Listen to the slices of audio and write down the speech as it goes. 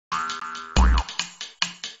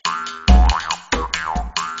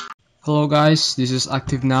Hello guys, this is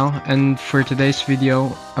Active Now, and for today's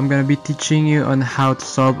video I'm gonna be teaching you on how to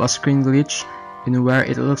solve a screen glitch in where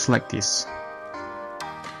it looks like this.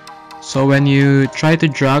 So when you try to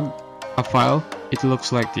drag a file, it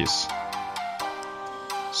looks like this.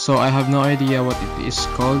 So I have no idea what it is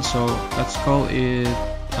called, so let's call it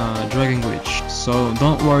dragging glitch. So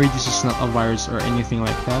don't worry, this is not a virus or anything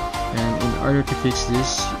like that, and in order to fix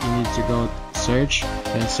this you need to go search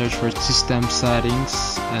and search for system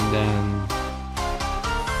settings, and then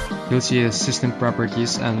you'll see the system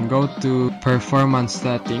properties and go to performance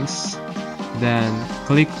settings, then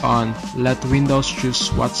click on let Windows choose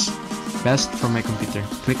what's best for my computer.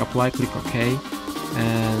 Click apply, click OK,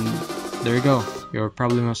 and there you go, your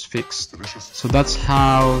problem was fixed. So that's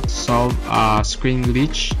how to solve a screen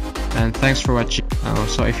glitch, and thanks for watching.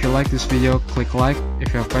 So if you like this video, click like.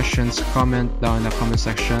 If you have questions, comment down in the comment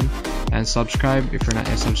section, and subscribe if you're not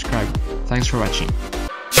yet subscribed. Thanks for watching.